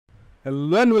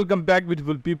Hello and welcome back,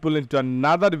 beautiful people, into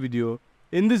another video.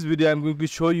 In this video I'm going to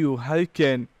show you how you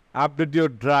can update your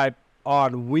drive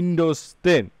on Windows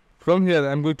 10. From here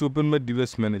I'm going to open my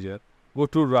device manager, go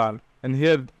to run, and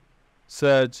here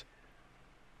search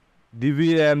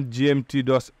dvmgmt.msc.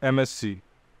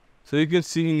 So you can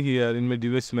see in here in my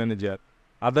device manager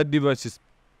other devices.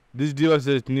 These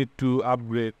devices need to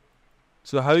upgrade.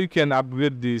 So how you can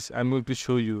upgrade this, I'm going to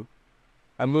show you.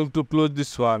 I'm going to close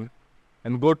this one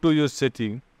and go to your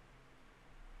setting.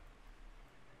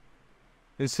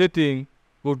 In setting,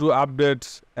 go to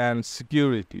updates and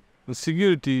security. In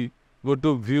security, go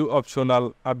to view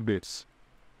optional updates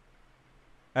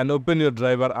and open your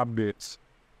driver updates.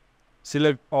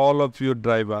 Select all of your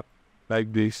driver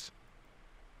like this.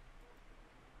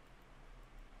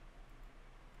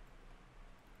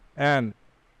 And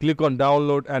click on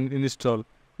download and install.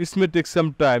 It may take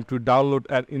some time to download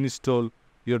and install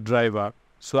your driver.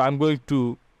 So I'm going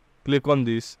to click on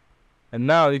this, and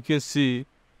now you can see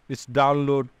it's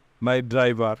download my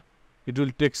driver. It will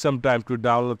take some time to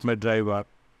download my driver.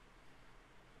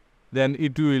 Then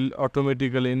it will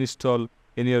automatically install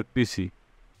in your PC.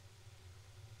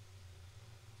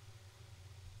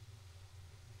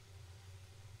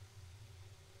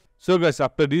 So guys,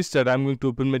 after restart, I'm going to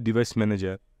open my device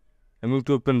manager. I'm going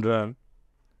to open run.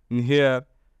 In here,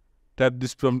 tap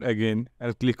this prompt again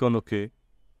and click on OK.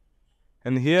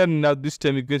 And here now this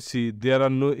time you can see there are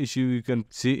no issue you can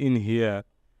see in here.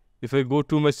 If I go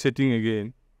to my setting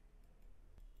again,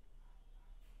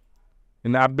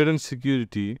 in update and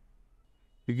security,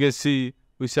 you can see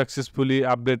we successfully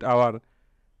update our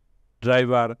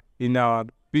driver in our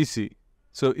PC.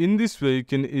 So in this way you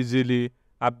can easily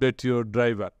update your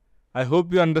driver. I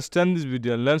hope you understand this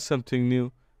video and learn something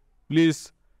new.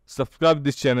 Please subscribe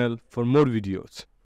this channel for more videos.